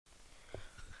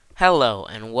Hello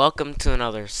and welcome to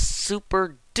another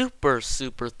super duper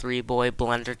Super 3 Boy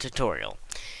Blender tutorial.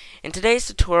 In today's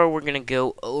tutorial we're going to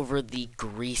go over the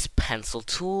grease pencil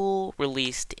tool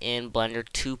released in Blender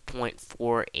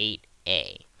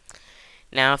 2.48a.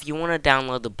 Now if you want to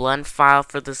download the blend file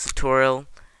for this tutorial,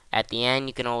 at the end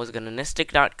you can always go to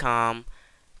nistic.com,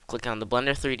 click on the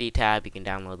Blender 3D tab. You can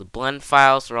download the blend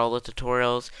files for all the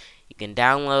tutorials. You can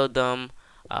download them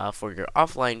for your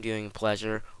offline viewing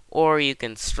pleasure, or you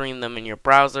can stream them in your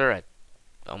browser at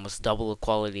almost double the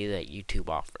quality that YouTube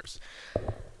offers.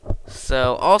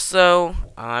 So also,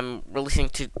 I'm releasing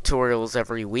tutorials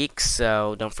every week,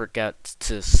 so don't forget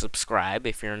to subscribe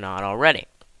if you're not already.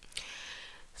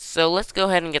 So let's go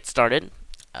ahead and get started.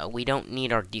 We don't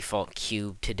need our default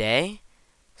cube today,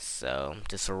 so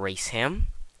just erase him.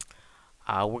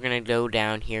 We're going to go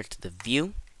down here to the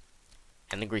view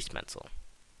and the grease pencil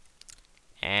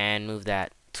and move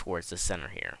that towards the center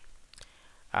here.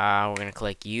 We're going to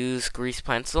click use grease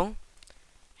pencil,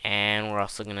 and we're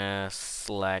also going to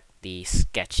select the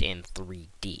sketch in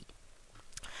 3D.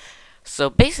 So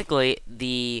basically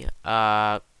the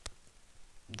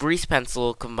grease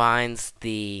pencil combines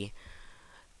the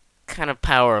kind of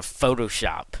power of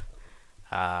Photoshop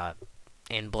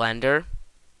in Blender,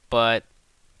 but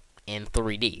in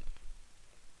 3D.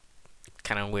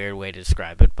 Kind of weird way to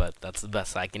describe it, but that's the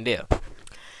best I can do.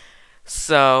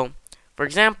 So, for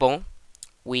example,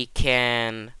 we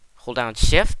can hold down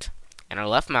Shift and our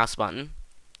left mouse button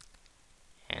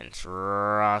and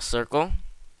draw a circle.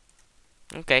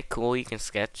 Okay, cool, you can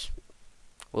sketch.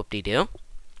 Whoop-de-doo.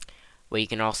 Well, you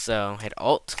can also hit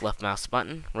Alt, left mouse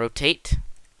button, rotate,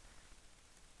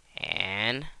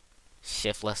 and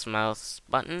Shift left mouse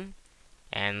button,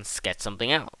 and sketch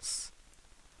something else.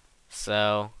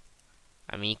 So,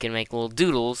 I mean, you can make little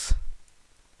doodles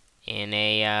in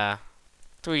a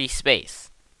 3D space.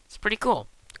 It's pretty cool.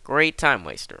 Great time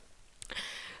waster.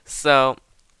 So,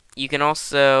 you can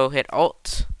also hit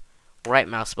Alt, right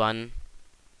mouse button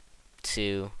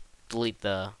to delete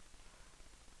the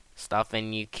stuff,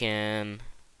 and you can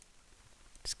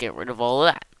just get rid of all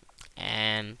of that.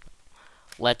 And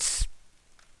let's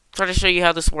try to show you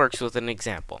how this works with an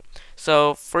example.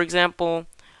 So, for example,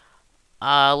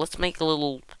 let's make a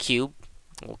little cube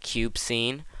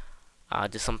scene,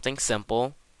 just something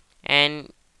simple,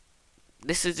 and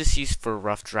this is just used for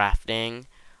rough drafting,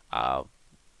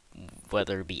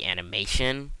 whether it be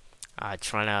animation,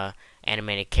 trying to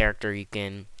animate a character. You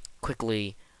can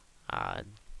quickly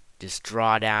just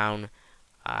draw down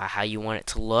how you want it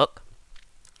to look,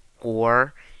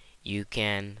 or you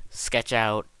can sketch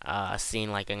out a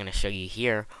scene like I'm going to show you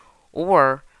here,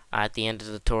 or at the end of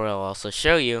the tutorial I'll also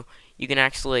show you, you can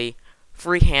actually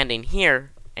freehand in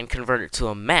here and convert it to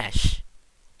a mesh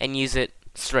and use it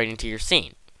straight into your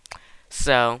scene.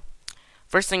 So,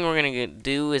 first thing we're going to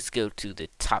do is go to the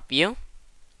top view,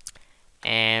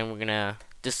 and we're going to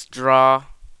just draw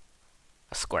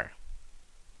a square,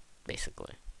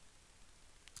 basically.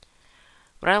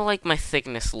 But I like my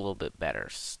thickness a little bit better,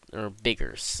 or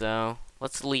bigger, so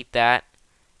let's delete that,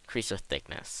 increase our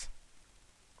thickness.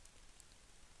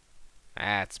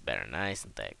 That's better, nice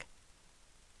and thick.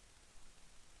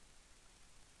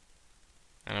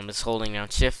 And I'm just holding down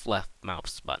Shift left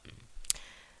mouse button.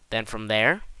 Then from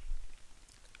there,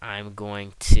 I'm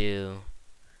going to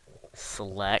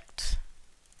select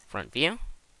front view,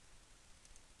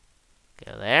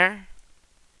 go there,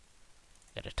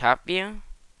 go to top view,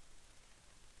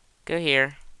 go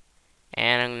here,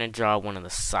 and I'm going to draw one of the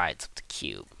sides of the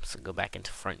cube. So go back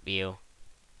into front view,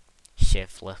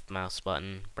 Shift left mouse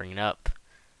button, bring it up,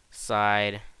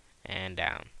 side, and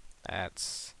down.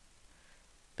 That's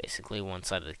basically one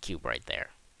side of the cube right there.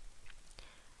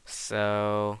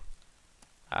 So,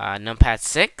 numpad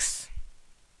 6,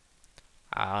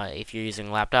 if you're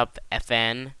using laptop,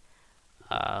 FN,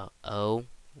 O,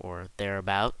 or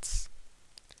thereabouts,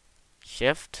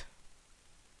 Shift,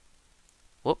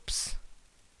 whoops,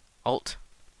 Alt,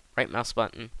 right mouse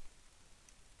button,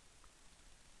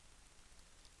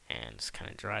 and just kind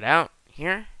of draw it out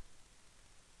here.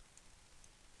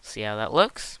 See how that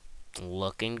looks?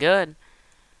 Looking good.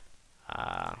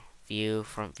 View,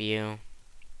 front view,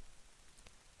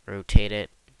 rotate it.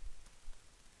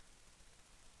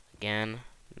 Again,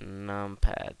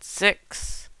 numpad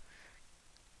 6.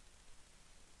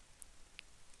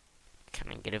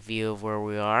 Kind of get a view of where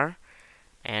we are.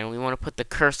 And we want to put the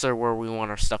cursor where we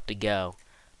want our stuff to go,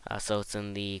 so it's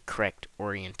in the correct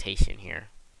orientation here.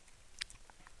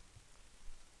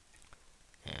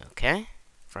 Okay,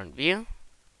 front view,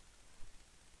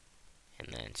 and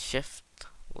then Shift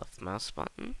left mouse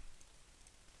button.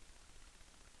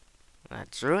 That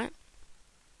drew it.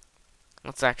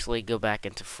 Let's actually go back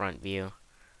into front view,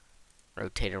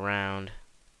 rotate around,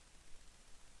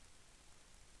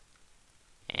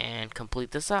 and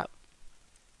complete this up.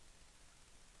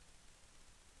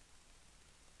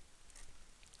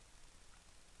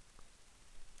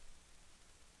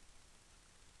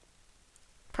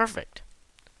 Perfect.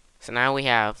 So now we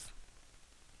have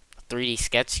a 3D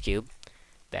sketch cube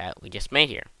that we just made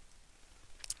here.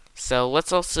 So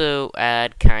let's also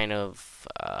add kind of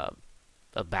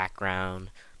a background,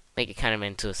 make it kind of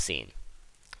into a scene.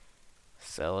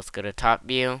 So let's go to top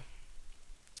view,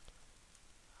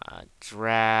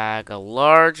 drag a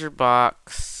larger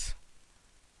box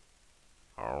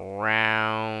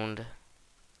around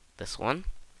this one,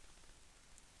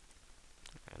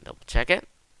 and double check it.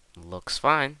 Looks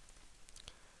fine.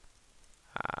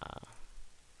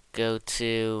 We're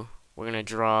going to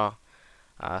draw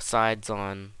sides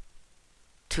on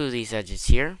two of these edges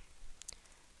here.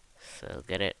 So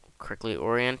get it correctly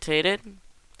orientated.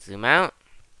 Zoom out.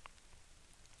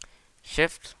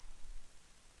 Shift.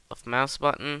 Left mouse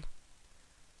button.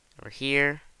 Over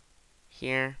here.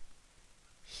 Here.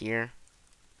 Here.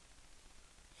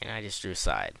 And I just drew a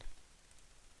side.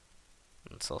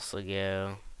 Let's also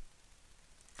go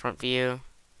front view.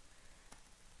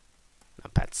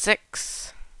 Numpad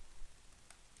 6.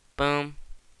 Boom.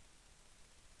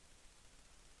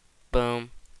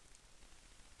 Boom.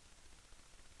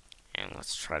 And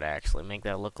let's try to actually make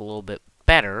that look a little bit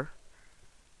better.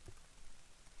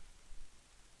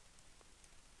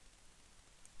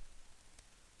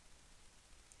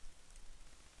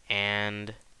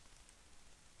 And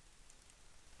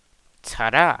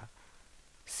ta-da!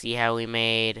 See how we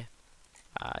made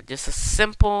just a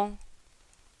simple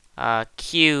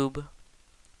cube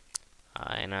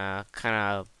in a kind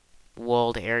of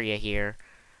walled area here,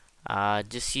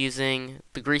 just using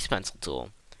the grease pencil tool.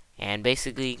 And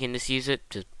basically you can just use it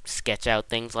to sketch out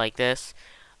things like this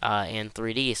in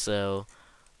 3D. So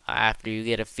after you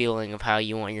get a feeling of how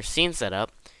you want your scene set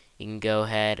up, you can go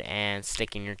ahead and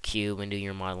stick in your cube and do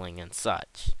your modeling and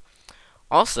such.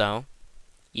 Also,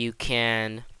 you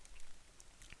can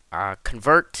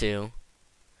convert to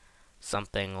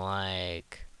something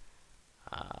like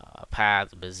a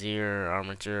path, a bezier,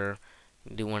 armature.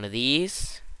 Do one of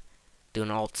these, do an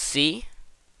Alt-C,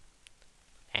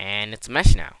 and it's a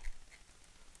mesh now.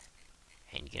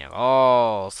 And you can have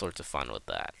all sorts of fun with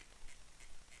that.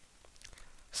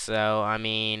 So, I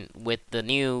mean, with the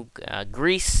new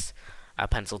grease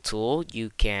pencil tool, you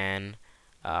can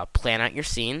plan out your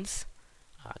scenes,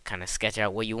 kind of sketch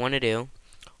out what you want to do,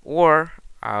 or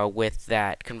with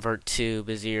that convert to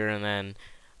Bezier and then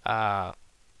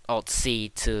Alt-C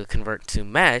to convert to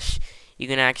mesh, you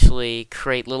can actually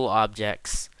create little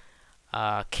objects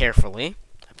carefully,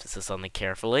 emphasis on the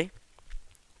carefully,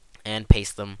 and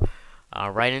paste them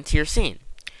right into your scene.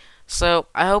 So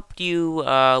I hope you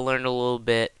learned a little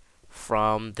bit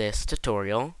from this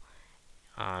tutorial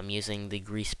using the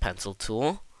grease pencil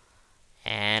tool,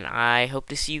 and I hope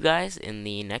to see you guys in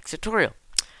the next tutorial.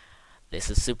 This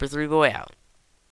is Super3boy out.